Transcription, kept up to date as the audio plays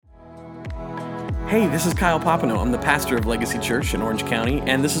Hey, this is Kyle Popino. I'm the pastor of Legacy Church in Orange County,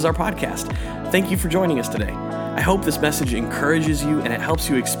 and this is our podcast. Thank you for joining us today. I hope this message encourages you and it helps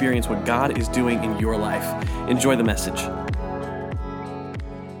you experience what God is doing in your life. Enjoy the message.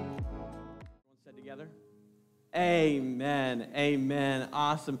 Said together? Amen. Amen.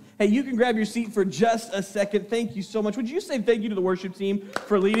 Awesome. Hey, you can grab your seat for just a second. Thank you so much. Would you say thank you to the worship team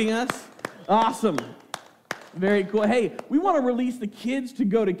for leading us? Awesome. Very cool. Hey, we want to release the kids to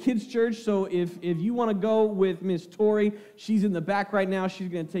go to Kids Church, so if you want to go with Miss Tori, she's in the back right now. She's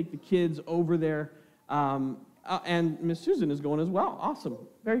going to take the kids over there, and Miss Susan is going as well. Awesome.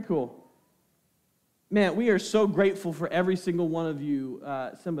 Very cool. Man, we are so grateful for every single one of you.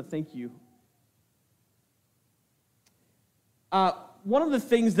 Simba, thank you. One of the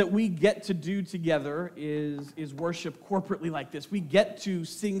things that we get to do together is worship corporately like this. We get to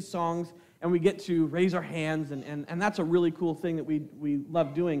sing songs and we get to raise our hands, and that's a really cool thing that we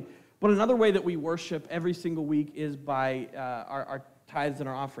love doing. But another way that we worship every single week is by our tithes and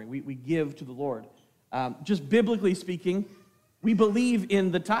our offering. We give to the Lord. Just biblically speaking, we believe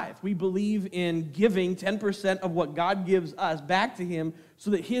in the tithe. We believe in giving 10% of what God gives us back to Him so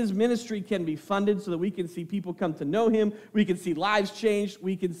that His ministry can be funded, so that we can see people come to know Him, we can see lives changed,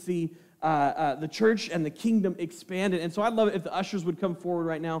 we can see the church and the kingdom expanded. And so I'd love it if the ushers would come forward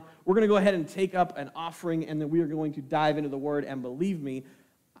right now. We're going to go ahead and take up an offering, and then we are going to dive into the Word. And believe me,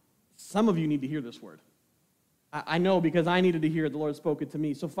 some of you need to hear this Word. I know, because I needed to hear it. The Lord spoke it to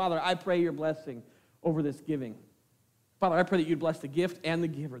me. So Father, I pray your blessing over this giving. Father, I pray that you'd bless the gift and the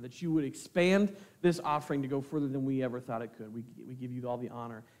giver, that you would expand this offering to go further than we ever thought it could. We give you all the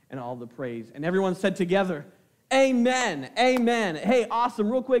honor and all the praise. And everyone said together, amen, amen. Hey,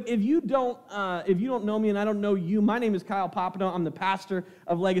 awesome. Real quick, if you don't know me and I don't know you, my name is Kyle Popino. I'm the pastor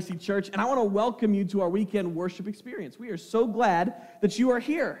of Legacy Church, and I want to welcome you to our weekend worship experience. We are so glad that you are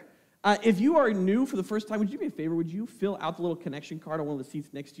here. If you are new for the first time, would you do me a favor? Would you fill out the little connection card on one of the seats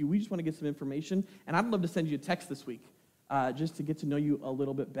next to you? We just want to get some information, and I'd love to send you a text this week just to get to know you a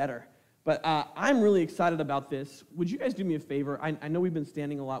little bit better. But I'm really excited about this. Would you guys do me a favor? I know we've been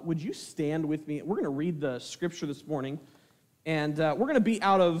standing a lot. Would you stand with me? We're going to read the scripture this morning, and we're going to be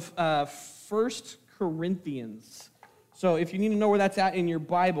out of 1 Corinthians. So if you need to know where that's at in your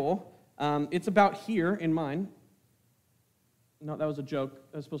Bible, it's about here in mine. No, that was a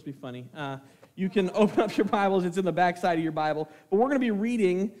joke. That was supposed to be funny. You can open up your Bibles. It's in the back side of your Bible. But we're going to be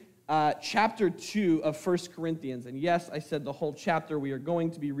reading chapter 2 of 1 Corinthians. And yes, I said the whole chapter. We are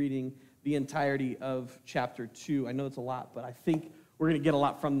going to be reading the entirety of chapter 2. I know it's a lot, but I think we're going to get a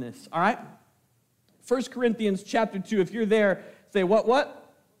lot from this. All right? 1 Corinthians chapter 2. If you're there, say,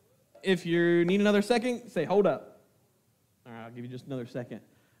 what? If you need another second, say, hold up. All right, I'll give you just another second.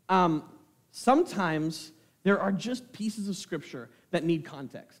 Sometimes there are just pieces of Scripture that need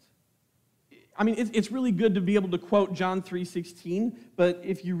context. I mean, it's really good to be able to quote John 3:16, but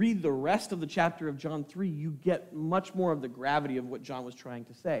if you read the rest of the chapter of John 3, you get much more of the gravity of what John was trying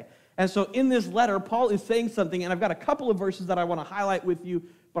to say. And so in this letter, Paul is saying something, and I've got a couple of verses that I want to highlight with you,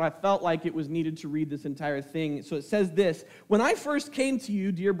 but I felt like it was needed to read this entire thing. So it says this: when I first came to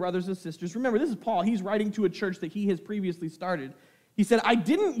you, dear brothers and sisters, remember, this is Paul. He's writing to a church that he has previously started. He said, I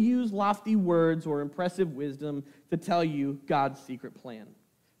didn't use lofty words or impressive wisdom to tell you God's secret plan.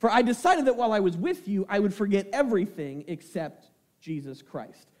 For I decided that while I was with you, I would forget everything except Jesus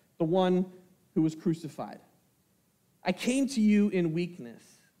Christ, the one who was crucified. I came to you in weakness,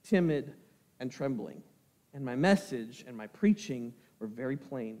 timid and trembling, and my message and my preaching were very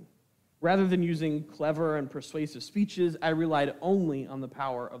plain. Rather than using clever and persuasive speeches, I relied only on the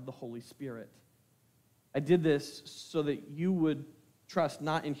power of the Holy Spirit. I did this so that you would trust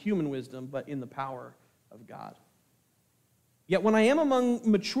not in human wisdom, but in the power of God. Yet when I am among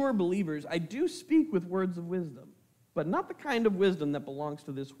mature believers, I do speak with words of wisdom, but not the kind of wisdom that belongs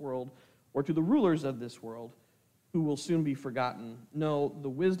to this world or to the rulers of this world, who will soon be forgotten. No, the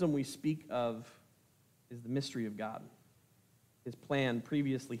wisdom we speak of is the mystery of God, His plan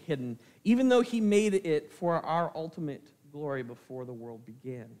previously hidden, even though He made it for our ultimate glory before the world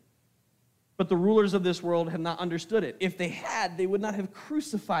began. But the rulers of this world have not understood it. If they had, they would not have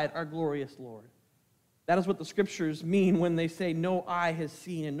crucified our glorious Lord. That is what the scriptures mean when they say, no eye has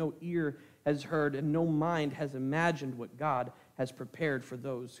seen and no ear has heard and no mind has imagined what God has prepared for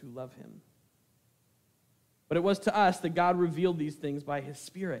those who love Him. But it was to us that God revealed these things by His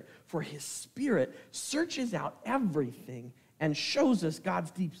Spirit. For His Spirit searches out everything and shows us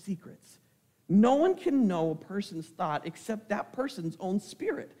God's deep secrets. No one can know a person's thought except that person's own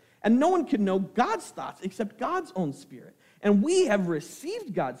spirit. And no one can know God's thoughts except God's own Spirit. And we have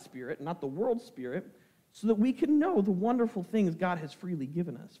received God's Spirit, not the world's spirit, so that we can know the wonderful things God has freely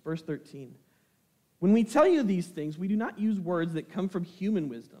given us. Verse 13. When we tell you these things, we do not use words that come from human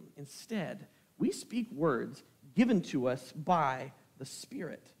wisdom. Instead, we speak words given to us by the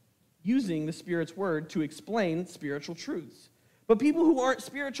Spirit, using the Spirit's word to explain spiritual truths. But people who aren't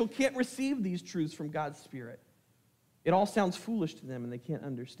spiritual can't receive these truths from God's Spirit. It all sounds foolish to them, and they can't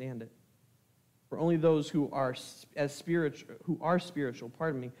understand it. For only those who are spiritual,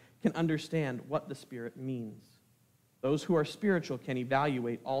 can understand what the Spirit means. Those who are spiritual can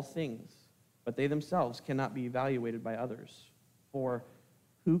evaluate all things, but they themselves cannot be evaluated by others. For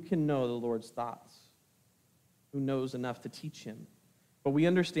who can know the Lord's thoughts? Who knows enough to teach him? But we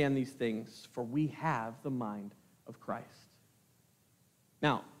understand these things, for we have the mind of Christ.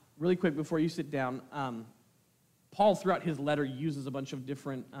 Now, really quick before you sit down, Paul throughout his letter uses a bunch of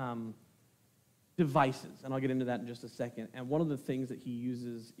different devices, and I'll get into that in just a second. And one of the things that he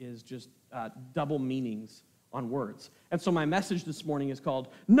uses is just double meanings on words. And so my message this morning is called,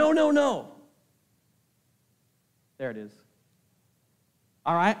 No, No, No. There it is.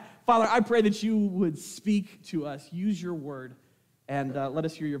 All right? Father, I pray that you would speak to us, use your word, and let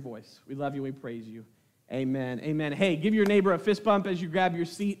us hear your voice. We love you, we praise you. Amen, amen. Hey, give your neighbor a fist bump as you grab your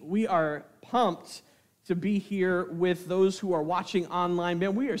seat. We are pumped to be here with those who are watching online.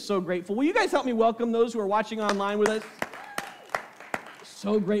 Man, we are so grateful. Will you guys help me welcome those who are watching online with us?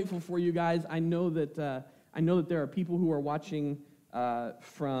 So grateful for you guys. I know that there are people who are watching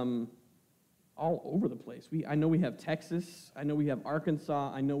from all over the place. I know we have Texas. I know we have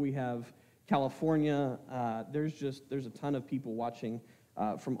Arkansas. I know we have California. There's a ton of people watching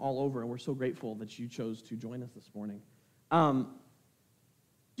from all over, and we're so grateful that you chose to join us this morning.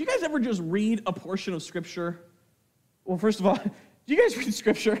 Do you guys ever just read a portion of Scripture? Well, first of all, do you guys read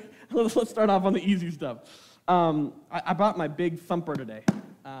Scripture? Let's start off on the easy stuff. I bought my big thumper today.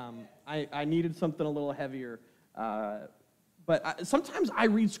 I needed something a little heavier. But sometimes I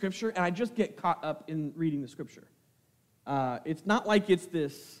read Scripture, and I just get caught up in reading the Scripture. It's not like it's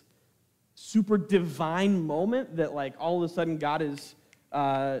this super divine moment that, like, all of a sudden God is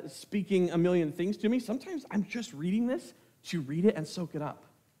speaking a million things to me. Sometimes I'm just reading this to read it and soak it up.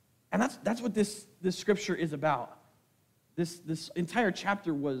 And that's what this Scripture is about. This entire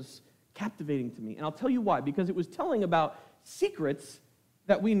chapter was captivating to me. And I'll tell you why. Because it was telling about secrets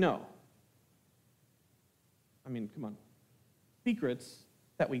that we know. I mean, come on. Secrets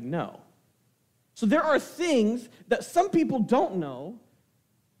that we know. So there are things that some people don't know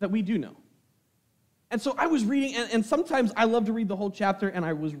that we do know. And so I was reading, and sometimes I love to read the whole chapter, and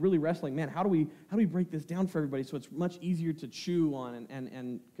I was really wrestling, man, how do we break this down for everybody so it's much easier to chew on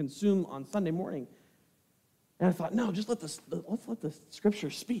and consume on Sunday morning? And I thought, no, let's let the Scripture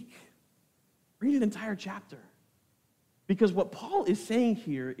speak. Read an entire chapter. Because what Paul is saying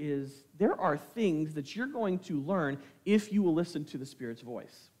here is there are things that you're going to learn if you will listen to the Spirit's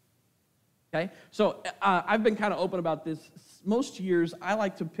voice. Okay? So I've been kind of open about this. Most years, I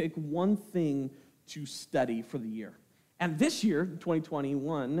like to pick one thing to study for the year. And this year,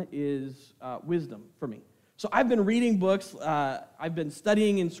 2021, is wisdom for me. So I've been reading books. I've been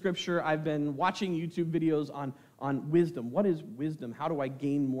studying in Scripture. I've been watching YouTube videos on wisdom. What is wisdom? How do I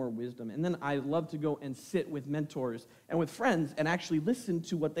gain more wisdom? And then I love to go and sit with mentors and with friends and actually listen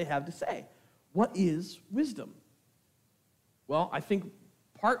to what they have to say. What is wisdom? Well, I think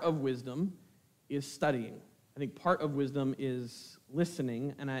part of wisdom is studying. I think part of wisdom is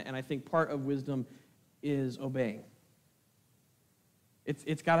listening, and I think part of wisdom is obeying.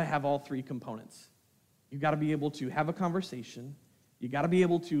 It's got to have all three components. You've got to be able to have a conversation, you got to be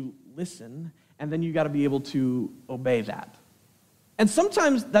able to listen, and then you got to be able to obey that. And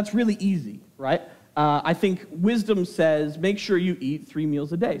sometimes that's really easy, right? I think wisdom says make sure you eat 3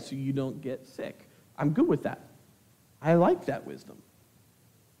 meals a day so you don't get sick. I'm good with that. I like that wisdom.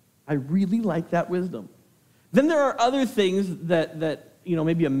 I really like that wisdom. Then there are other things that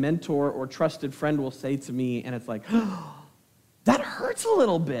maybe a mentor or trusted friend will say to me, and it's like, oh, that hurts a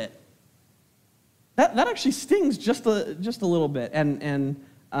little bit. That actually stings just a little bit. And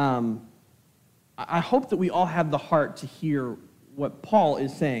I hope that we all have the heart to hear what Paul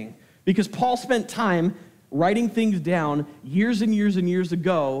is saying. Because Paul spent time writing things down years and years and years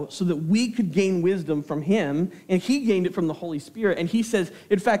ago so that we could gain wisdom from him, and he gained it from the Holy Spirit. And he says,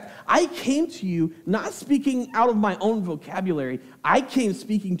 in fact, I came to you not speaking out of my own vocabulary. I came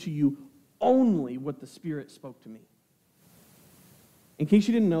speaking to you only what the Spirit spoke to me. In case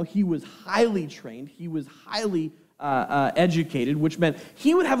you didn't know, he was highly trained. He was highly educated, which meant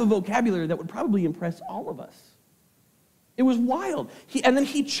he would have a vocabulary that would probably impress all of us. It was wild. And then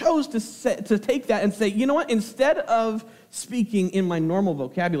he chose to take that and say, you know what? Instead of speaking in my normal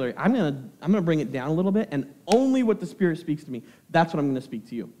vocabulary, I'm gonna bring it down a little bit, and only what the Spirit speaks to me, that's what I'm going to speak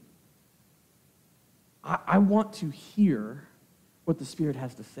to you. I want to hear what the Spirit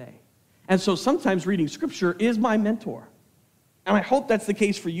has to say. And so sometimes reading Scripture is my mentor. And I hope that's the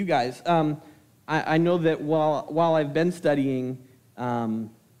case for you guys. I know that while I've been studying, I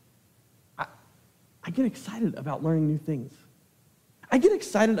get excited about learning new things. I get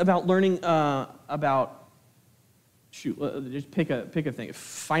excited about learning just pick a thing,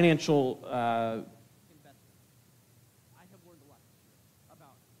 financial investment. I have learned a lot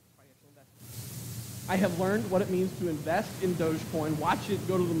about financial investment. I have learned what it means to invest in Dogecoin, watch it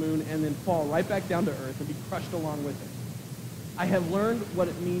go to the moon, and then fall right back down to earth and be crushed along with it. I have learned what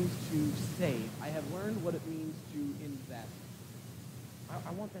it means to save. I have learned what it means to invest.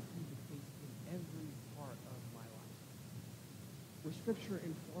 I want that to be the case in every part of my life. Where Scripture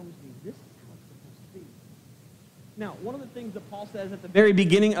informs me, this is how it's supposed to be. Now, one of the things that Paul says at the very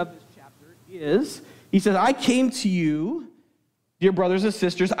beginning of this chapter is, he says, I came to you, dear brothers and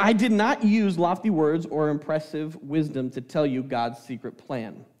sisters, I did not use lofty words or impressive wisdom to tell you God's secret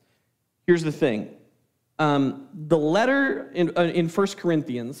plan. Here's the thing. The letter in 1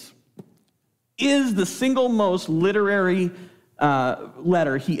 Corinthians is the single most literary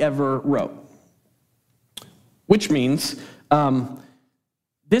letter he ever wrote. Which means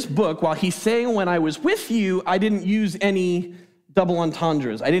this book, while he's saying when I was with you, I didn't use any double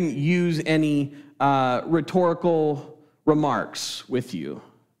entendres. I didn't use any rhetorical remarks with you.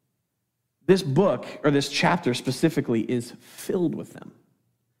 This book, or this chapter specifically, is filled with them.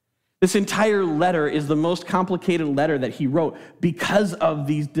 This entire letter is the most complicated letter that he wrote because of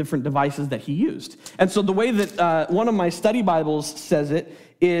these different devices that he used. And so the way that one of my study Bibles says it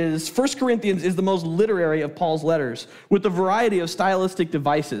is 1 Corinthians is the most literary of Paul's letters, with a variety of stylistic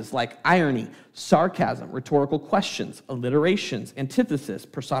devices like irony, sarcasm, rhetorical questions, alliterations, antithesis,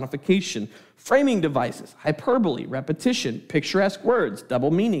 personification, framing devices, hyperbole, repetition, picturesque words,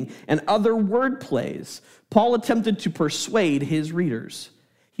 double meaning, and other word plays. Paul attempted to persuade his readers.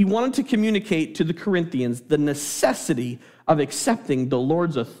 He wanted to communicate to the Corinthians the necessity of accepting the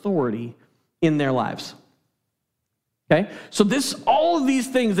Lord's authority in their lives. Okay? So all of these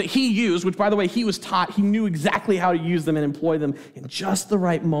things that he used, which by the way, he was taught, he knew exactly how to use them and employ them in just the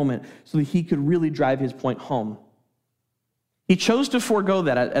right moment so that he could really drive his point home. He chose to forego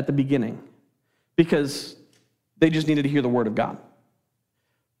that at the beginning because they just needed to hear the word of God.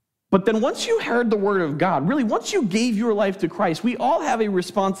 But then once you heard the word of God, really once you gave your life to Christ, we all have a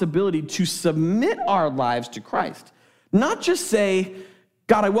responsibility to submit our lives to Christ. Not just say,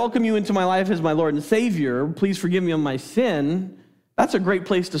 God, I welcome you into my life as my Lord and Savior. Please forgive me of my sin. That's a great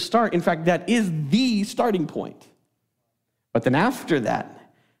place to start. In fact, that is the starting point. But then after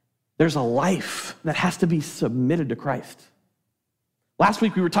that, there's a life that has to be submitted to Christ. Last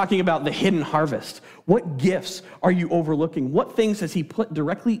week, we were talking about the hidden harvest. What gifts are you overlooking? What things has he put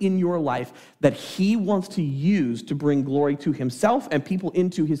directly in your life that he wants to use to bring glory to himself and people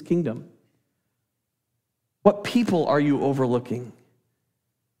into his kingdom? What people are you overlooking?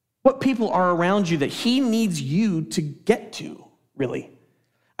 What people are around you that he needs you to get to, really?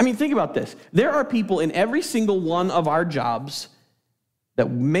 I mean, think about this. There are people in every single one of our jobs that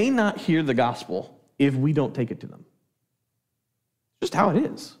may not hear the gospel if we don't take it to them. Just how it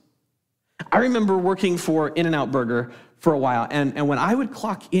is. I remember working for In-N-Out Burger for a while, and when I would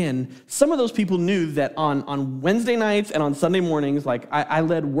clock in, some of those people knew that on Wednesday nights and on Sunday mornings, like I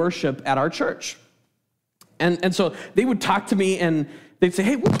led worship at our church. And so they would talk to me and they'd say,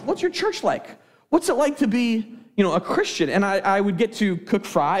 hey, what's your church like? What's it like to be, a Christian? And I would get to cook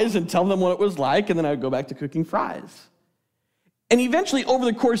fries and tell them what it was like, and then I would go back to cooking fries. And eventually, over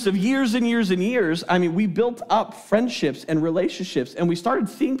the course of years and years and years, we built up friendships and relationships, and we started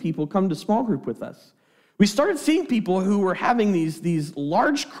seeing people come to small group with us. We started seeing people who were having these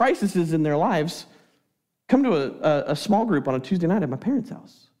large crises in their lives come to a small group on a Tuesday night at my parents'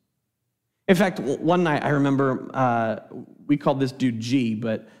 house. In fact, one night I remember we called this dude G,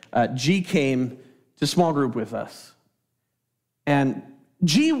 but G came to small group with us. And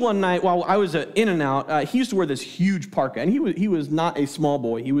G one night, while I was at In-N-Out, he used to wear this huge parka, and he was not a small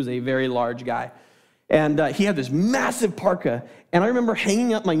boy. He was a very large guy. And he had this massive parka, and I remember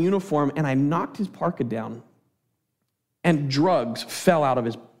hanging up my uniform, and I knocked his parka down, and drugs fell out of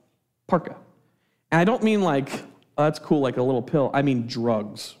his parka. And I don't mean like, oh, that's cool, like a little pill. I mean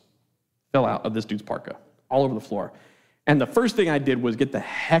drugs fell out of this dude's parka all over the floor. And the first thing I did was get the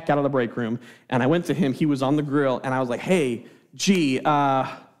heck out of the break room, and I went to him. He was on the grill, and I was like, hey, Gee,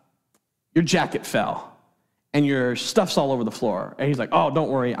 your jacket fell and your stuff's all over the floor. And he's like, oh, don't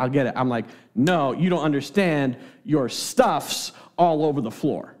worry, I'll get it. I'm like, no, you don't understand. Your stuff's all over the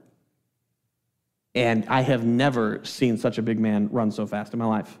floor. And I have never seen such a big man run so fast in my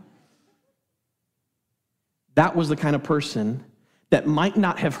life. that was the kind of person that might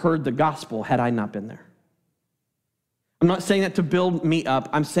not have heard the gospel had I not been there. I'm not saying that to build me up.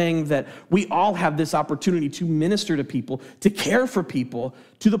 I'm saying that we all have this opportunity to minister to people, to care for people,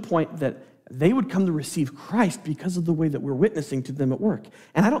 to the point that they would come to receive Christ because of the way that we're witnessing to them at work.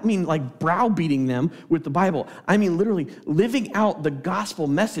 And I don't mean like browbeating them with the Bible. I mean literally living out the gospel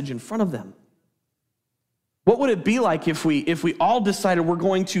message in front of them. What would it be like if we all decided we're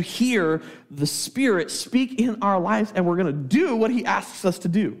going to hear the Spirit speak in our lives and we're going to do what he asks us to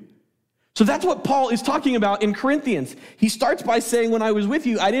do? So that's what Paul is talking about in Corinthians. He starts by saying, when I was with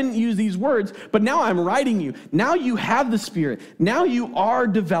you, I didn't use these words, but now I'm writing you. Now you have the Spirit. Now you are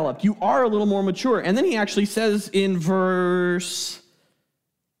developed. You are a little more mature. And then he actually says in verse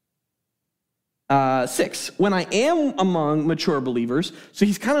 6, when I am among mature believers, so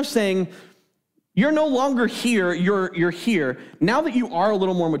he's kind of saying, you're no longer here, you're here. Now that you are a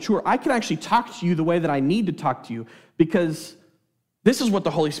little more mature, I can actually talk to you the way that I need to talk to you, because this is what the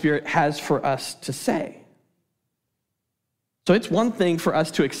Holy Spirit has for us to say. So it's one thing for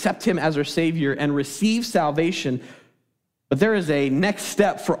us to accept him as our Savior and receive salvation, but there is a next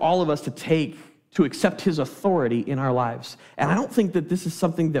step for all of us to take to accept his authority in our lives. And I don't think that this is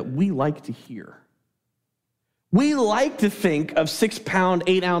something that we like to hear. We like to think of 6-pound,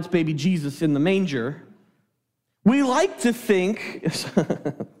 8-ounce baby Jesus in the manger. We like to think, it's all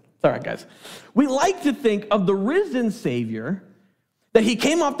right, guys. We like to think of the risen Savior, that he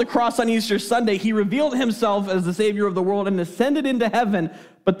came off the cross on Easter Sunday, he revealed himself as the Savior of the world and ascended into heaven,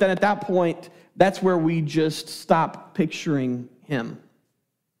 but then at that point, that's where we just stop picturing him.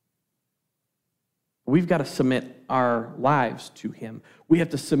 We've got to submit our lives to him. We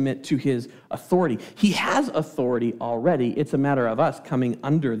have to submit to his authority. He has authority already. It's a matter of us coming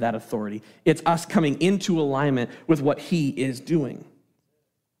under that authority. It's us coming into alignment with what he is doing.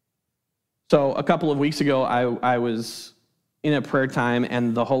 So a couple of weeks ago, I was in a prayer time,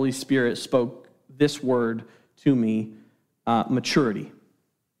 and the Holy Spirit spoke this word to me, maturity.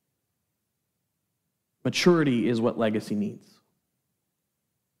 Maturity is what Legacy needs.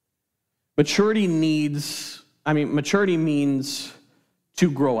 Maturity means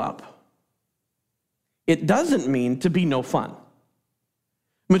to grow up. It doesn't mean to be no fun.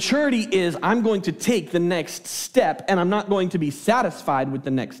 Maturity is, I'm going to take the next step, and I'm not going to be satisfied with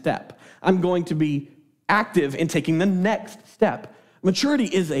the next step. I'm going to be active in taking the next step. Maturity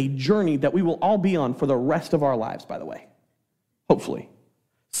is a journey that we will all be on for the rest of our lives, by the way. Hopefully.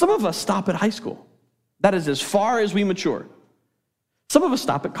 Some of us stop at high school. That is as far as we mature. Some of us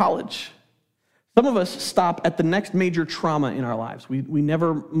stop at college. Some of us stop at the next major trauma in our lives. We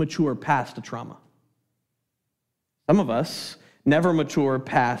never mature past a trauma. Some of us never mature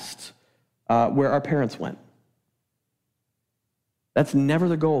past where our parents went. That's never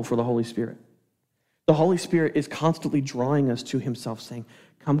the goal for the Holy Spirit. The Holy Spirit is constantly drawing us to himself, saying,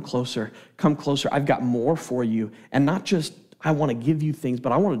 come closer, I've got more for you. And not just, I want to give you things,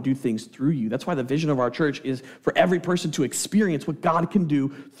 but I want to do things through you. That's why the vision of our church is for every person to experience what God can do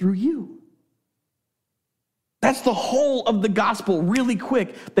through you. That's the whole of the gospel, really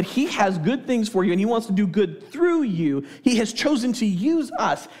quick, that he has good things for you and he wants to do good through you. He has chosen to use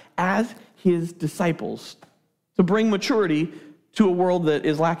us as his disciples to bring maturity to a world that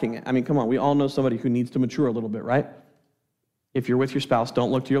is lacking it. I mean, come on, we all know somebody who needs to mature a little bit, right? If you're with your spouse, don't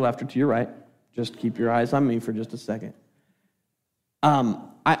look to your left or to your right. Just keep your eyes on me for just a second.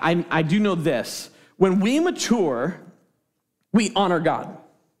 I do know this. When we mature, we honor God.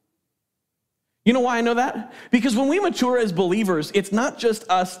 You know why I know that? Because when we mature as believers, it's not just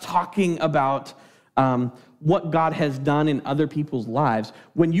us talking about what God has done in other people's lives.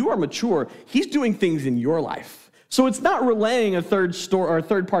 When you are mature, he's doing things in your life. So it's not relaying a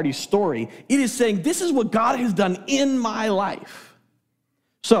third-party story. It is saying, this is what God has done in my life.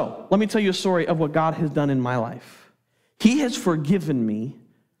 So let me tell you a story of what God has done in my life. He has forgiven me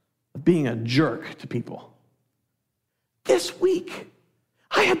of being a jerk to people. This week,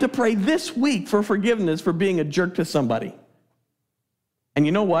 I had to pray this week for forgiveness for being a jerk to somebody. And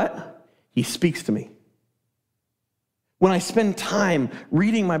you know what? He speaks to me. When I spend time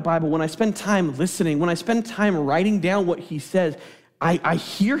reading my Bible, when I spend time listening, when I spend time writing down what he says, I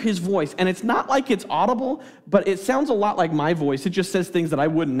hear his voice. And it's not like it's audible, but it sounds a lot like my voice. It just says things that I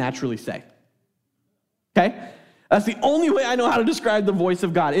wouldn't naturally say. Okay? That's the only way I know how to describe the voice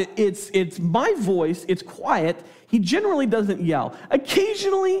of God. It's my voice. It's quiet. He generally doesn't yell.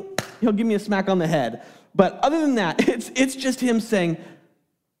 Occasionally, he'll give me a smack on the head. But other than that, it's just him saying,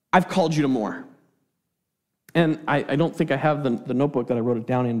 I've called you to more. And I don't think I have the notebook that I wrote it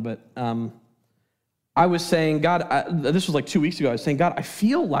down in, but I was saying, God, this was like 2 weeks ago. I was saying, God, I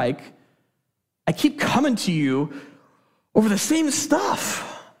feel like I keep coming to you over the same stuff.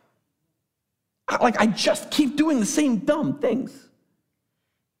 I just keep doing the same dumb things.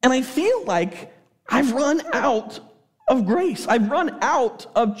 And I feel like I've run out of grace. I've run out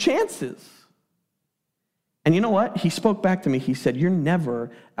of chances. And you know what? He spoke back to me. He said, you're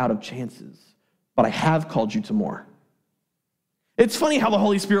never out of chances, but I have called you to more. It's funny how the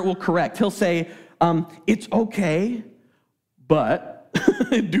Holy Spirit will correct. He'll say, it's okay, but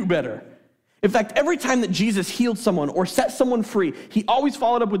do better. In fact, every time that Jesus healed someone or set someone free, he always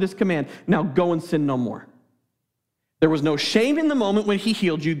followed up with this command, now go and sin no more. There was no shame in the moment when he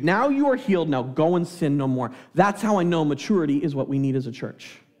healed you. Now you are healed. Now go and sin no more. That's how I know maturity is what we need as a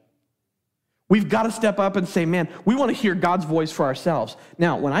church. We've got to step up and say, man, we want to hear God's voice for ourselves.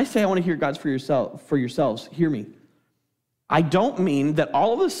 Now, when I say I want to hear God's for yourselves, hear me. I don't mean that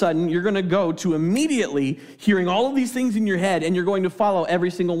all of a sudden you're going to go to immediately hearing all of these things in your head and you're going to follow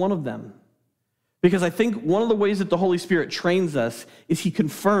every single one of them. Because I think one of the ways that the Holy Spirit trains us is he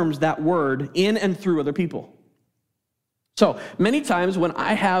confirms that word in and through other people. So many times when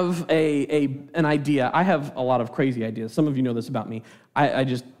I have an idea, I have a lot of crazy ideas. Some of you know this about me.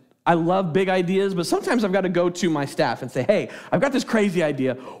 I love big ideas, but sometimes I've got to go to my staff and say, hey, I've got this crazy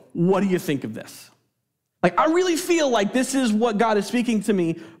idea. What do you think of this? Like, I really feel like this is what God is speaking to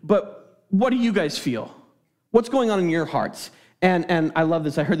me, but what do you guys feel? What's going on in your hearts? And I love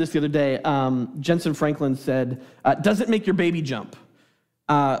this. I heard this the other day. Jensen Franklin said, does it make your baby jump?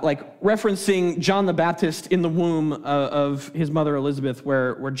 Referencing John the Baptist in the womb of his mother Elizabeth,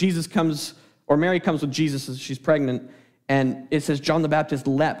 where Jesus comes, or Mary comes with Jesus as she's pregnant, and it says John the Baptist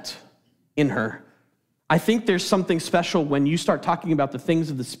leapt in her. I think there's something special when you start talking about the things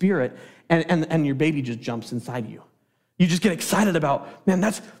of the Spirit and your baby just jumps inside you. You just get excited about, man,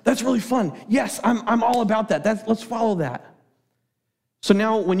 that's really fun. Yes, I'm all about that. Let's follow that. So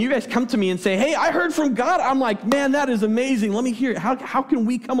now when you guys come to me and say, hey, I heard from God, I'm like, man, that is amazing. Let me hear it. How can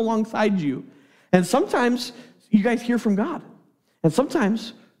we come alongside you? And sometimes you guys hear from God. And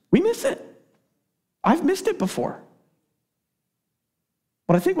sometimes we miss it. I've missed it before.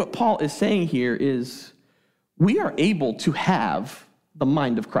 But I think what Paul is saying here is we are able to have the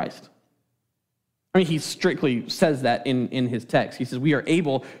mind of Christ. I mean, he strictly says that in his text. He says we are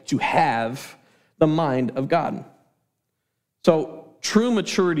able to have the mind of God. So true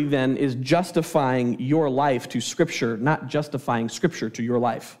maturity then is justifying your life to Scripture, not justifying Scripture to your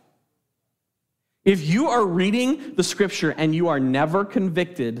life. If you are reading the Scripture and you are never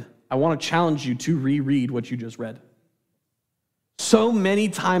convicted, I want to challenge you to reread what you just read. So many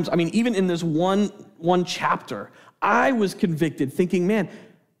times, I mean, even in this one chapter, I was convicted thinking, man,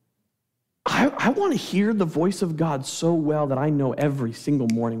 I want to hear the voice of God so well that I know every single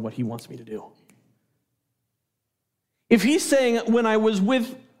morning what he wants me to do. If he's saying when I was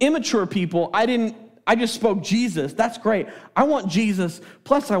with immature people, I just spoke Jesus, that's great. I want Jesus,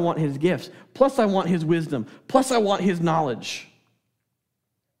 plus I want his gifts, plus I want his wisdom, plus I want his knowledge.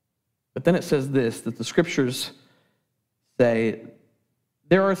 But then it says this, that the Scriptures say,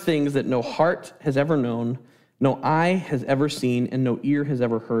 there are things that no heart has ever known, no eye has ever seen, and no ear has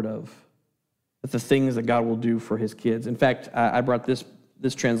ever heard of. That's the things that God will do for his kids. In fact, I brought this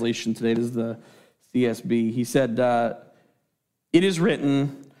translation today. This is the CSB. He said, it is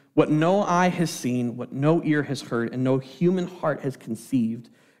written, what no eye has seen, what no ear has heard, and no human heart has conceived,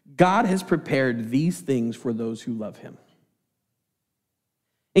 God has prepared these things for those who love him.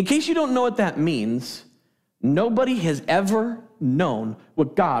 In case you don't know what that means, nobody has ever known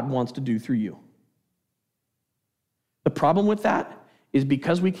what God wants to do through you. The problem with that is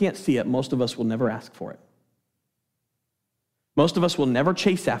because we can't see it, most of us will never ask for it. Most of us will never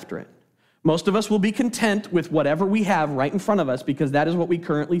chase after it. Most of us will be content with whatever we have right in front of us because that is what we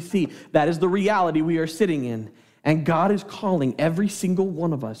currently see. That is the reality we are sitting in. And God is calling every single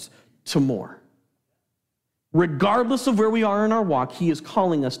one of us to more. Regardless of where we are in our walk, he is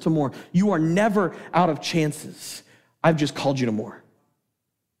calling us to more. You are never out of chances. I've just called you to more.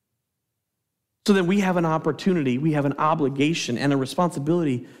 So then we have an opportunity, we have an obligation and a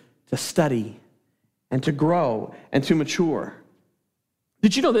responsibility to study and to grow and to mature.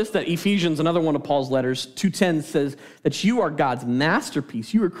 Did you know this, that Ephesians, another one of Paul's letters, 2:10 says that you are God's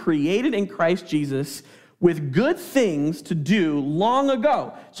masterpiece. You were created in Christ Jesus with good things to do long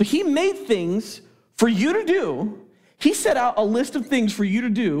ago. So he made things for you to do. He set out a list of things for you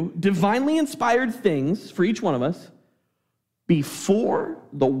to do, divinely inspired things for each one of us, before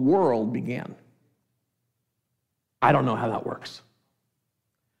the world began. I don't know how that works.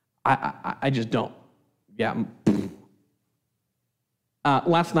 I just don't. Yeah.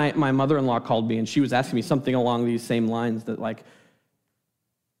 Last night, my mother-in-law called me, and she was asking me something along these same lines that, like,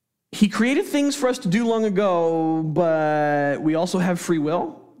 He created things for us to do long ago, but we also have free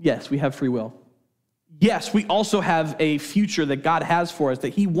will. Yes, we have free will. Yes, we also have a future that God has for us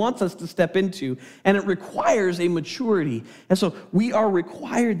that he wants us to step into, and it requires a maturity. And so we are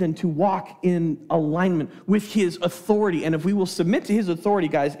required then to walk in alignment with his authority. And if we will submit to his authority,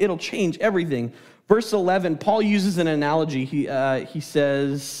 guys, it'll change everything. Verse 11, Paul uses an analogy. He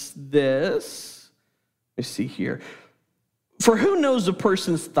says this. Let's see here. For who knows a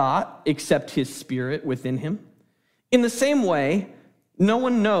person's thought except his spirit within him? In the same way, no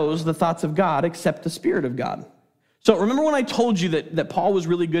one knows the thoughts of God except the Spirit of God. So remember when I told you that Paul was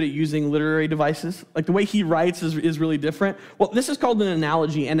really good at using literary devices? Like the way he writes is really different. Well, this is called an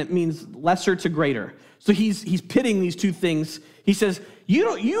analogy, and it means lesser to greater. So he's pitting these two things. He says,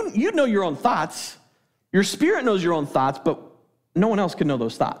 you know your own thoughts. Your spirit knows your own thoughts, but no one else can know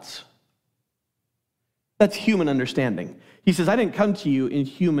those thoughts. That's human understanding. He says, I didn't come to you in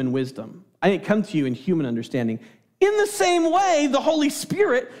human wisdom. I didn't come to you in human understanding. In the same way, the Holy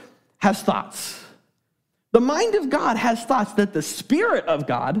Spirit has thoughts. The mind of God has thoughts that the Spirit of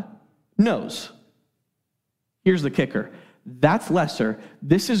God knows. Here's the kicker. That's lesser.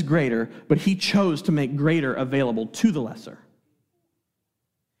 This is greater, but he chose to make greater available to the lesser.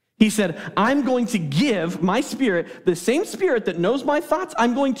 He said, I'm going to give my spirit, the same spirit that knows my thoughts,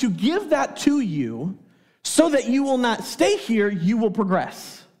 I'm going to give that to you so that you will not stay here, you will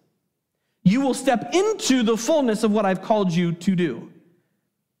progress. You will step into the fullness of what I've called you to do.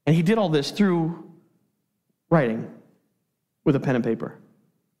 And he did all this through writing with a pen and paper.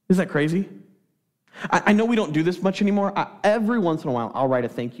 Is that crazy? I know we don't do this much anymore. Every once in a while, I'll write a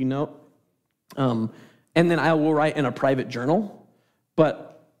thank you note. And then I will write in a private journal.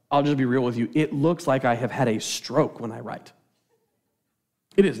 But I'll just be real with you. It looks like I have had a stroke when I write.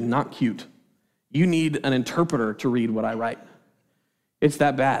 It is not cute. You need an interpreter to read what I write. It's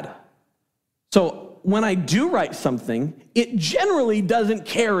that bad. So when I do write something, it generally doesn't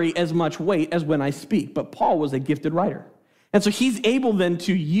carry as much weight as when I speak. But Paul was a gifted writer. And so he's able then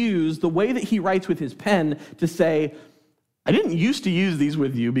to use the way that he writes with his pen to say, I didn't used to use these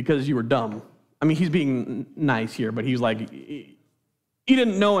with you because you were dumb. I mean, he's being nice here, but he's like, you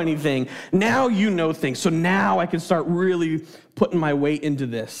didn't know anything. Now you know things. So now I can start really putting my weight into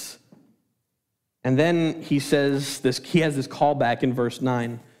this. And then he says this, he has this callback in verse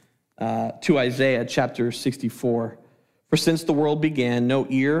 9. To Isaiah chapter 64. For since the world began, no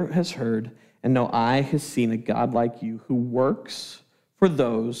ear has heard, and no eye has seen a God like you who works for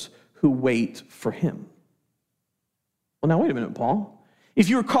those who wait for him. Well, now wait a minute, Paul. If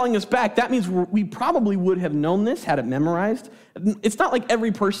you were calling us back, that means we probably would have known this, had it memorized. It's not like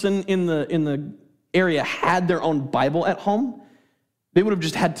every person in the area had their own Bible at home. They would have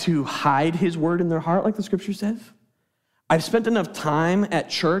just had to hide his word in their heart, like the scripture says. I've spent enough time at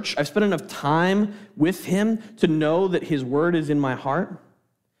church, I've spent enough time with him to know that his word is in my heart.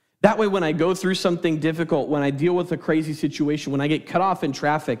 That way, when I go through something difficult, when I deal with a crazy situation, when I get cut off in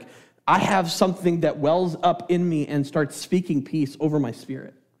traffic, I have something that wells up in me and starts speaking peace over my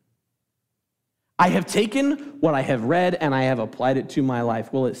spirit. I have taken what I have read and I have applied it to my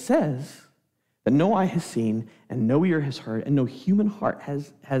life. Well, it says that no eye has seen and no ear has heard and no human heart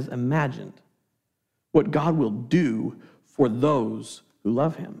has imagined what God will do for those who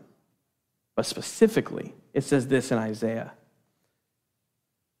love him. But specifically, it says this in Isaiah.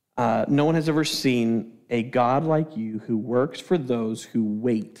 No one has ever seen a God like you who works for those who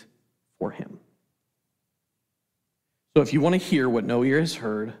wait for him. So if you want to hear what no ear has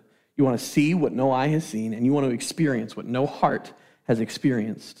heard, you want to see what no eye has seen, and you want to experience what no heart has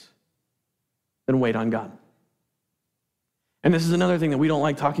experienced, then wait on God. And this is another thing that we don't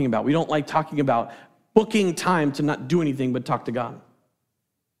like talking about. We don't like talking about booking time to not do anything but talk to God.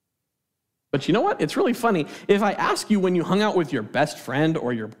 But you know what? It's really funny. If I ask you when you hung out with your best friend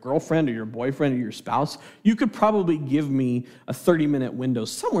or your girlfriend or your boyfriend or your spouse, you could probably give me a 30-minute window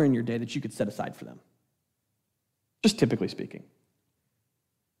somewhere in your day that you could set aside for them. Just typically speaking.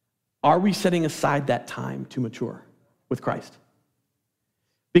 Are we setting aside that time to mature with Christ?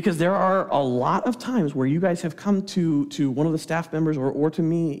 Because there are a lot of times where you guys have come to one of the staff members or to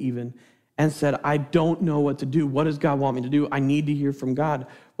me even and said, I don't know what to do. What does God want me to do? I need to hear from God.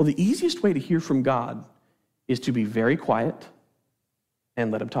 Well, the easiest way to hear from God is to be very quiet and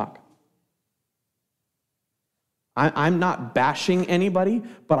let him talk. I'm not bashing anybody,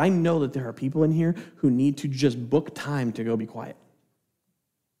 but I know that there are people in here who need to just book time to go be quiet.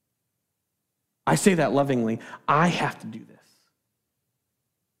 I say that lovingly. I have to do this.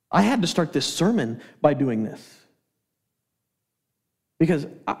 I had to start this sermon by doing this. Because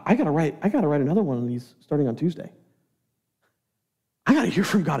I gotta write another one of these starting on Tuesday. I got to hear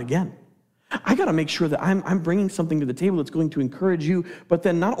from God again. I got to make sure that I'm bringing something to the table that's going to encourage you, but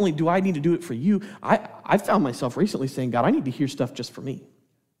then not only do I need to do it for you, I found myself recently saying, God, I need to hear stuff just for me.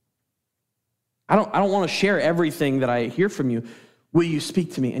 I don't want to share everything that I hear from you. Will you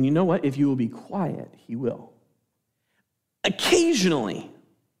speak to me? And you know what? If you will be quiet, he will. Occasionally,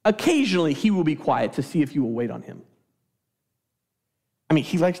 he will be quiet to see if you will wait on him. I mean,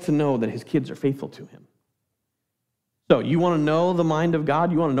 he likes to know that his kids are faithful to him. So you want to know the mind of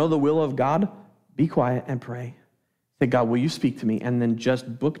God? You want to know the will of God? Be quiet and pray. Say, God, will you speak to me? And then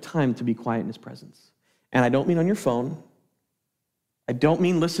just book time to be quiet in his presence. And I don't mean on your phone. I don't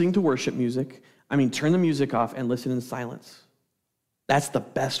mean listening to worship music. I mean, turn the music off and listen in silence. That's the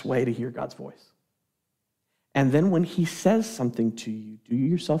best way to hear God's voice. And then when he says something to you, do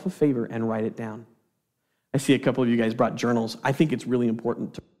yourself a favor and write it down. I see a couple of you guys brought journals. I think it's really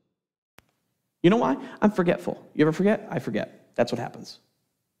important. You know why? I'm forgetful. You ever forget? I forget. That's what happens.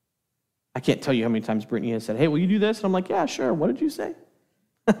 I can't tell you how many times Brittany has said, hey, will you do this? And I'm like, yeah, sure. What did you say?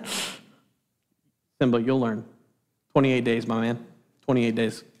 Simba, you'll learn. 28 days, my man. 28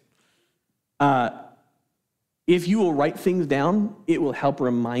 days. If you will write things down, it will help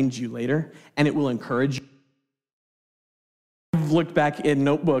remind you later, and it will encourage you. I've looked back in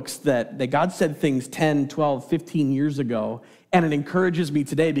notebooks that God said things 10, 12, 15 years ago, and it encourages me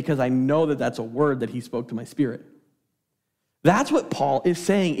today because I know that that's a word that he spoke to my spirit. That's what Paul is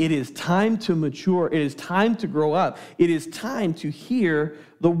saying. It is time to mature. It is time to grow up. It is time to hear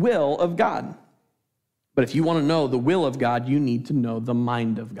the will of God. But if you want to know the will of God, you need to know the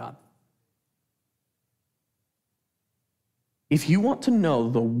mind of God. If you want to know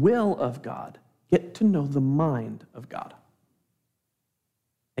the will of God, get to know the mind of God.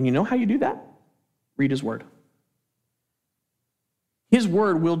 And you know how you do that? Read his word. His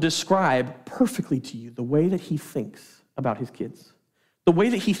word will describe perfectly to you the way that he thinks about his kids, the way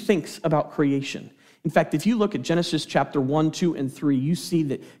that he thinks about creation. In fact, if you look at Genesis chapter 1, 2, and 3, you see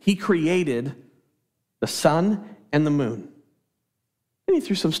that he created the sun and the moon. And he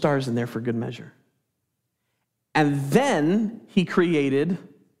threw some stars in there for good measure. And then he created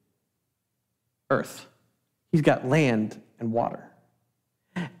earth. He's got land and water.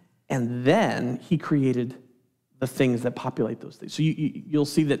 And then he created the things that populate those things. So you'll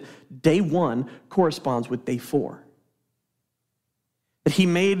see that day 1 corresponds with day 4. That he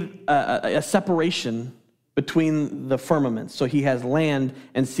made a separation between the firmaments. So he has land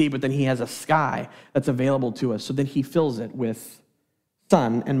and sea, but then he has a sky that's available to us. So then he fills it with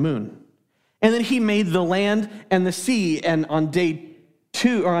sun and moon. And then he made the land and the sea, and on day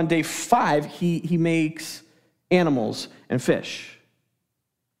 2 or on day 5, he makes animals and fish.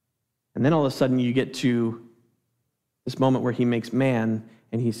 And then all of a sudden you get to this moment where he makes man,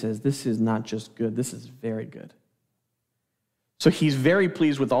 and he says, this is not just good, this is very good. So he's very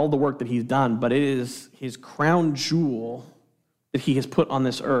pleased with all the work that he's done, but it is his crown jewel that he has put on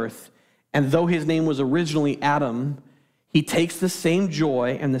this earth. And though his name was originally Adam, he takes the same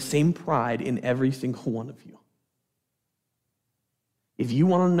joy and the same pride in every single one of you. If you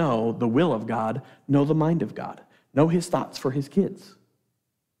want to know the will of God, know the mind of God. Know his thoughts for his kids.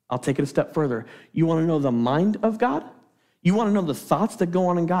 I'll take it a step further. You want to know the mind of God? You want to know the thoughts that go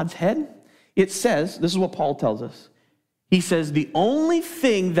on in God's head? It says, this is what Paul tells us. He says, the only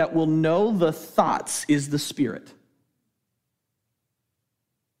thing that will know the thoughts is the Spirit.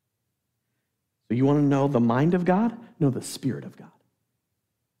 So you want to know the mind of God? Know the Spirit of God.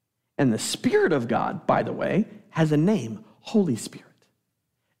 And the Spirit of God, by the way, has a name, Holy Spirit.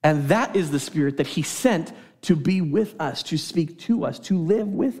 And that is the Spirit that he sent to be with us, to speak to us, to live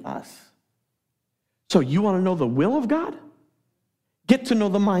with us. So you want to know the will of God? Get to know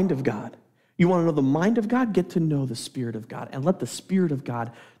the mind of God. You want to know the mind of God? Get to know the Spirit of God. And let the Spirit of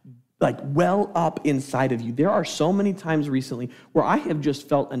God well up inside of you. There are so many times recently where I have just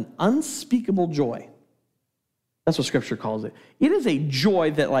felt an unspeakable joy. That's what Scripture calls it. It is a joy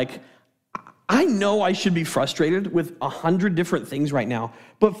that I know I should be frustrated with 100 different things right now,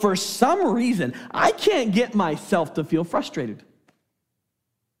 but for some reason, I can't get myself to feel frustrated.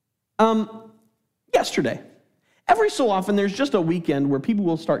 Yesterday, every so often, there's just a weekend where people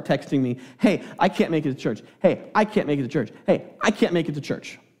will start texting me, hey, I can't make it to church. Hey, I can't make it to church. Hey, I can't make it to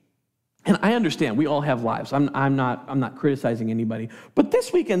church. And I understand, we all have lives. I'm not criticizing anybody, but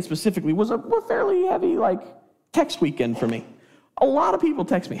this weekend specifically was a fairly heavy, text weekend for me. A lot of people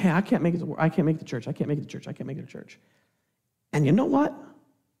text me, hey, I can't make it to work. I can't make it to church. I can't make it to church. I can't make it to church. And you know what?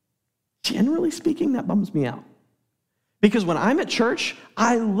 Generally speaking, that bums me out. Because when I'm at church,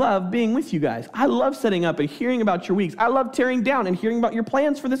 I love being with you guys. I love setting up and hearing about your weeks. I love tearing down and hearing about your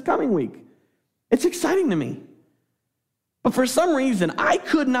plans for this coming week. It's exciting to me. But for some reason, I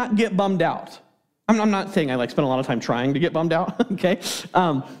could not get bummed out. I'm not saying I spent a lot of time trying to get bummed out, okay?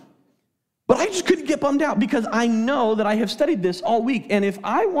 But I just couldn't get bummed out because I know that I have studied this all week. And if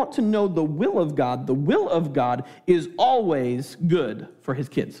I want to know the will of God is always good for his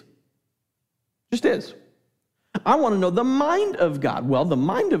kids. Just is. I want to know the mind of God. Well, the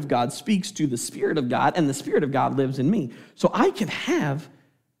mind of God speaks to the Spirit of God, and the Spirit of God lives in me. So I can have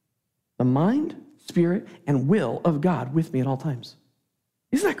the mind, Spirit, and will of God with me at all times.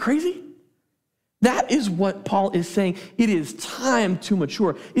 Isn't that crazy? That is what Paul is saying. It is time to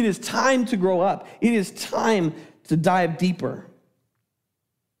mature. It is time to grow up. It is time to dive deeper.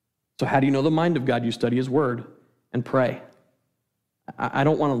 So how do you know the mind of God? You study his word and pray. I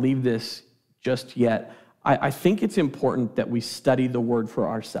don't want to leave this just yet. I think it's important that we study the word for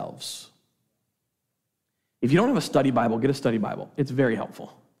ourselves. If you don't have a study Bible, get a study Bible. It's very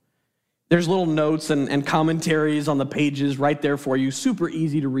helpful. There's little notes and commentaries on the pages right there for you. Super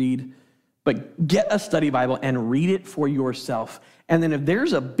easy to read. But get a study Bible and read it for yourself. And then if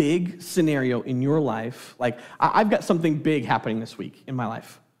there's a big scenario in your life, like I've got something big happening this week in my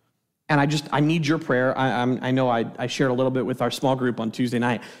life. And I need your prayer. I know I shared a little bit with our small group on Tuesday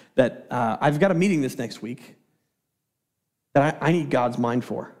night that I've got a meeting this next week that I need God's mind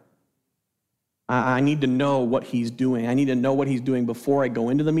for. I need to know what he's doing. I need to know what he's doing before I go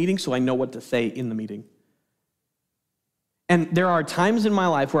into the meeting so I know what to say in the meeting. And there are times in my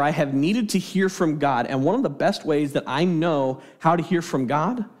life where I have needed to hear from God, and one of the best ways that I know how to hear from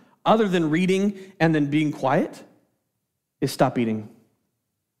God, other than reading and then being quiet, is stop eating.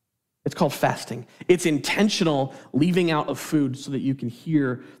 It's called fasting. It's intentional leaving out of food so that you can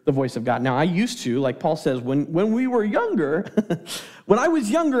hear the voice of God. Now, I used to, like Paul says, when we were younger, when I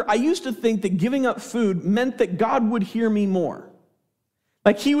was younger, I used to think that giving up food meant that God would hear me more.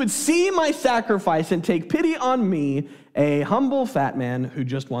 Like he would see my sacrifice and take pity on me, a humble fat man who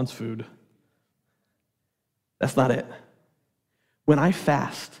just wants food. That's not it. When I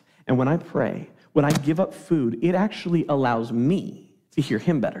fast and when I pray, when I give up food, it actually allows me to hear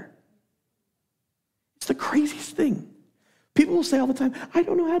him better. It's the craziest thing. People will say all the time, I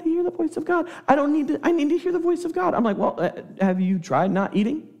don't know how to hear the voice of God. I need to hear the voice of God. I'm like, well, have you tried not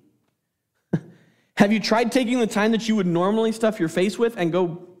eating? Have you tried taking the time that you would normally stuff your face with and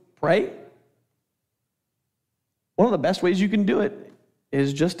go pray? One of the best ways you can do it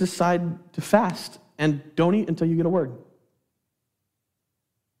is just decide to fast and don't eat until you get a word.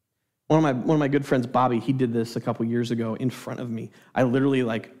 One of my good friends, Bobby, he did this a couple years ago in front of me. I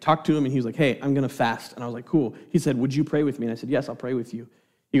literally talked to him and he was like, hey, I'm going to fast. And I was like, cool. He said, would you pray with me? And I said, yes, I'll pray with you.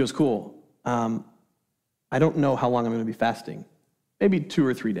 He goes, cool. I don't know how long I'm going to be fasting. Maybe 2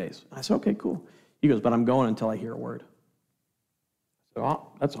 or 3 days. I said, okay, cool. He goes, but I'm going until I hear a word. I said, oh,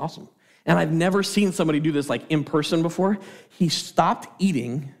 that's awesome. And I've never seen somebody do this in person before. He stopped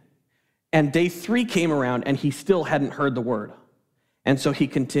eating, and day 3 came around, and he still hadn't heard the word. And so he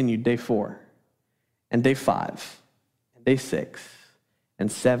continued day 4, and day 5, and day 6,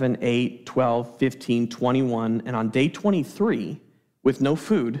 and 7, 8, 12, 15, 21. And on day 23, with no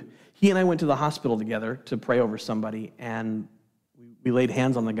food, he and I went to the hospital together to pray over somebody, and we laid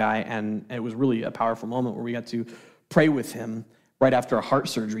hands on the guy, and it was really a powerful moment where we got to pray with him right after a heart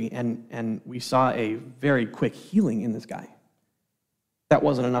surgery, and we saw a very quick healing in this guy. That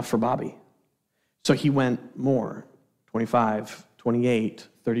wasn't enough for Bobby. So he went more, 25, 28,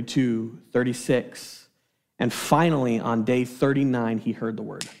 32, 36, and finally on day 39, he heard the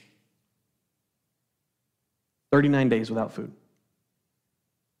word. 39 days without food.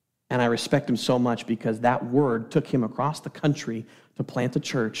 And I respect him so much because that word took him across the country to plant a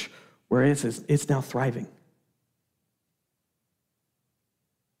church where it's now thriving.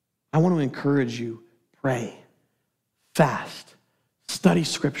 I want to encourage you, pray, fast, study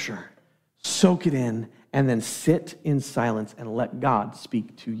scripture, soak it in, and then sit in silence and let God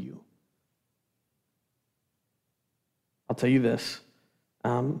speak to you. I'll tell you this,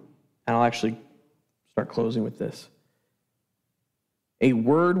 and I'll actually start closing with this. A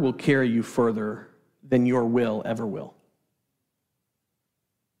word will carry you further than your will ever will.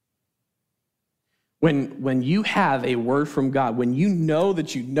 When you have a word from God, when you know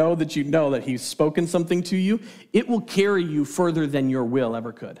that he's spoken something to you, it will carry you further than your will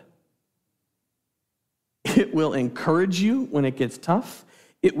ever could. It will encourage you when it gets tough.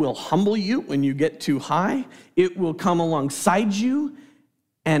 It will humble you when you get too high. It will come alongside you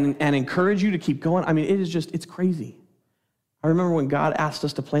and encourage you to keep going. I mean, it's crazy. I remember when God asked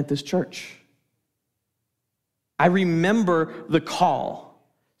us to plant this church. I remember the call,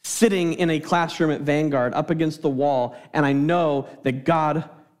 sitting in a classroom at Vanguard up against the wall, and I know that God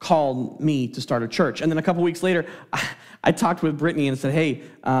called me to start a church. And then a couple weeks later, I talked with Brittany and said, hey,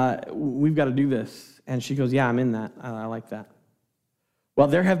 we've got to do this. And she goes, yeah, I'm in that. I like that. Well,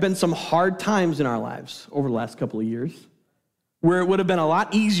 there have been some hard times in our lives over the last couple of years where it would have been a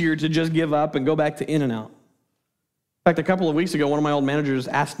lot easier to just give up and go back to In-N-Out. In fact, a couple of weeks ago, one of my old managers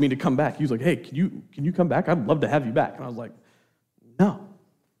asked me to come back. He was like, hey, can you come back? I'd love to have you back. And I was like, no.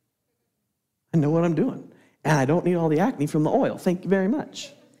 I know what I'm doing. And I don't need all the acne from the oil. Thank you very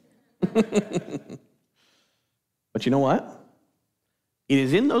much. But you know what? It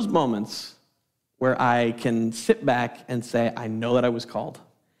is in those moments where I can sit back and say, I know that I was called.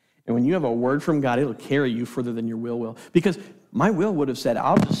 And when you have a word from God, it'll carry you further than your will. Because my will would have said,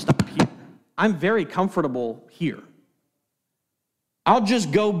 I'll just stop here. I'm very comfortable here. I'll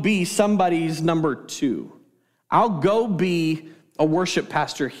just go be somebody's number 2. I'll go be a worship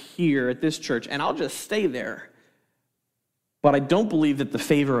pastor here at this church, and I'll just stay there. But I don't believe that the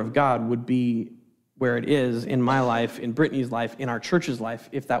favor of God would be where it is in my life, in Brittany's life, in our church's life,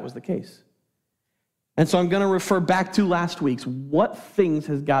 if that was the case. And so I'm going to refer back to last week's. What things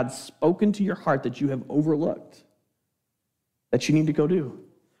has God spoken to your heart that you have overlooked that you need to go do?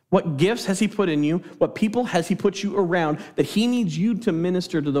 What gifts has he put in you? What people has he put you around that he needs you to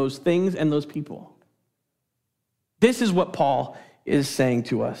minister to those things and those people? This is what Paul is saying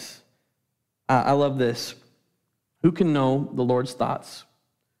to us. I love this. Who can know the Lord's thoughts?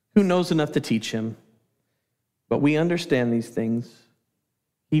 Who knows enough to teach him? But we understand these things.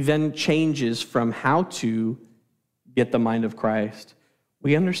 He then changes from how to get the mind of Christ.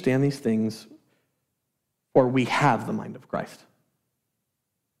 We understand these things, or we have the mind of Christ.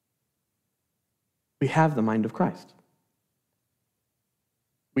 We have the mind of Christ.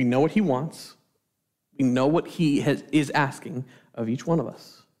 We know what he wants. We know what he is asking of each one of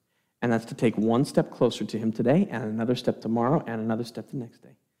us. And that's to take one step closer to him today, and another step tomorrow, and another step the next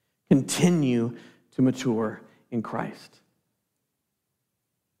day. Continue to mature in Christ.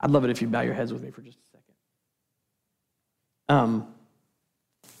 I'd love it if you bow your heads with me for just a second.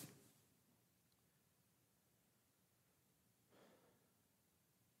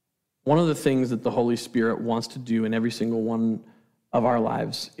 One of the things that the Holy Spirit wants to do in every single one of our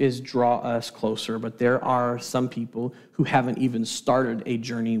lives is draw us closer, but there are some people who haven't even started a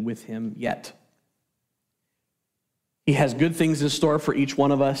journey with him yet. He has good things in store for each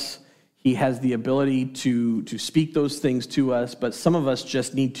one of us. He has the ability to speak those things to us, but some of us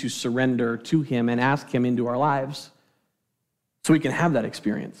just need to surrender to him and ask him into our lives so we can have that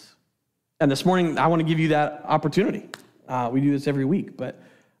experience. And this morning, I want to give you that opportunity. We do this every week, but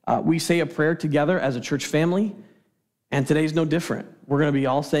we say a prayer together as a church family, and today's no different. We're going to be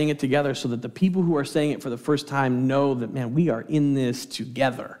all saying it together so that the people who are saying it for the first time know that, man, we are in this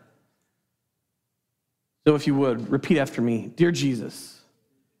together. So if you would, repeat after me. Dear Jesus,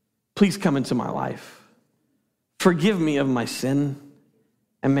 please come into my life. Forgive me of my sin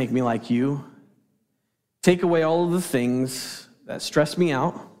and make me like you. Take away all of the things that stress me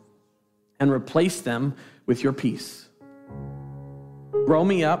out and replace them with your peace. Grow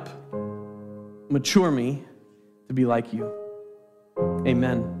me up, mature me to be like you.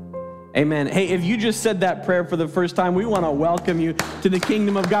 Amen. Amen. Hey, if you just said that prayer for the first time, we want to welcome you to the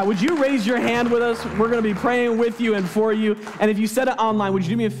kingdom of God. Would you raise your hand with us? We're going to be praying with you and for you. And if you said it online, would you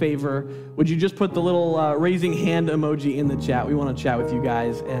do me a favor? Would you just put the little raising hand emoji in the chat? We want to chat with you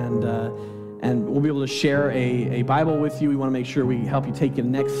guys, and we'll be able to share a Bible with you. We want to make sure we help you take your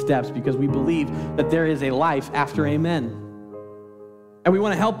next steps because we believe that there is a life after amen. And we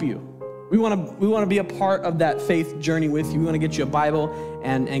want to help you. We want to be a part of that faith journey with you. We want to get you a Bible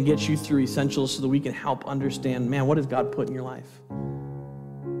and get you through essentials so that we can help understand, man, what has God put in your life?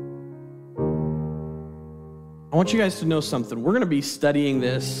 I want you guys to know something. We're going to be studying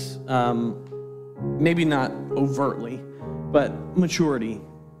this, maybe not overtly, but maturity.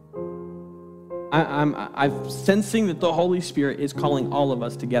 I'm sensing that the Holy Spirit is calling all of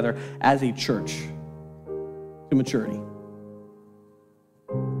us together as a church to maturity.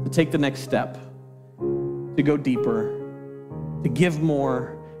 To take the next step, to go deeper, to give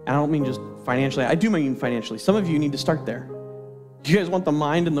more. And I don't mean just financially. I do mean financially. Some of you need to start there. You guys want the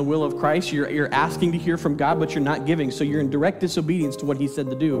mind and the will of Christ. You're asking to hear from God, but you're not giving. So you're in direct disobedience to what he said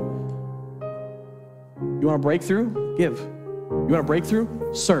to do. You want a breakthrough? Give. You want a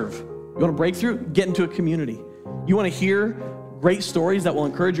breakthrough? Serve. You want a breakthrough? Get into a community. You want to hear great stories that will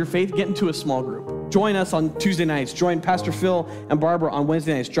encourage your faith? Get into a small group. Join us on Tuesday nights. Join Pastor Phil and Barbara on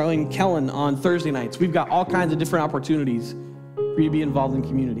Wednesday nights. Join Kellen on Thursday nights. We've got all kinds of different opportunities for you to be involved in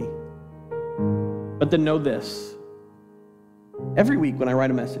community. But then know this. Every week when I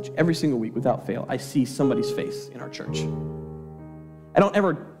write a message, every single week without fail, I see somebody's face in our church. I don't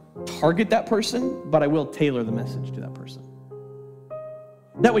ever target that person, but I will tailor the message to that person.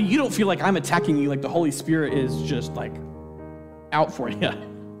 That way you don't feel like I'm attacking you, like the Holy Spirit is just like out for you.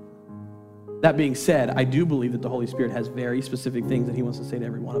 That being said, I do believe that the Holy Spirit has very specific things that he wants to say to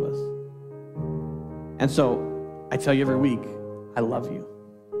every one of us. And so I tell you every week, I love you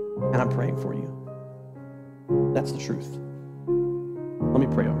and I'm praying for you. That's the truth. Let me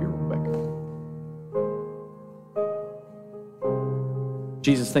pray over you real quick.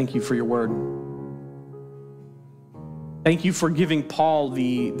 Jesus, thank you for your word. Thank you for giving Paul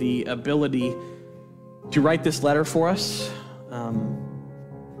the ability to write this letter for us, so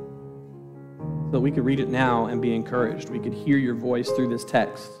that we could read it now and be encouraged. We could hear your voice through this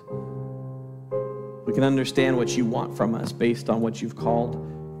text. We can understand what you want from us based on what you've called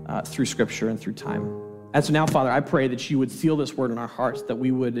through Scripture and through time. And so now, Father, I pray that you would seal this word in our hearts, that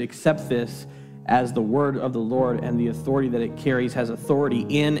we would accept this as the word of the Lord, and the authority that it carries has authority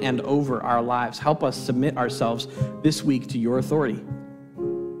in and over our lives. Help us submit ourselves this week to your authority.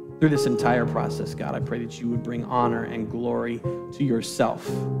 Through this entire process, God, I pray that you would bring honor and glory to yourself.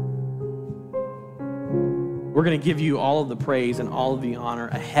 We're going to give you all of the praise and all of the honor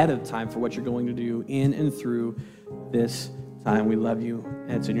ahead of time for what you're going to do in and through this time. We love you.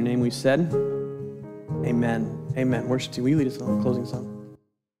 And it's in your name we said, amen. Amen. Worship team, will you lead us in a closing song?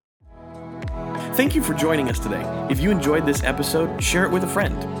 Thank you for joining us today. If you enjoyed this episode, share it with a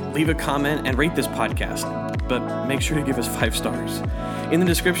friend. Leave a comment and rate this podcast, but make sure to give us 5 stars. In the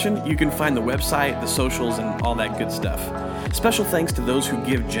description, you can find the website, the socials, and all that good stuff. Special thanks to those who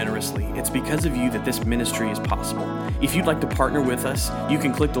give generously. It's because of you that this ministry is possible. If you'd like to partner with us, you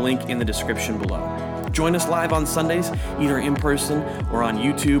can click the link in the description below. Join us live on Sundays, either in person or on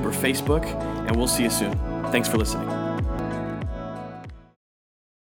YouTube or Facebook, and we'll see you soon. Thanks for listening.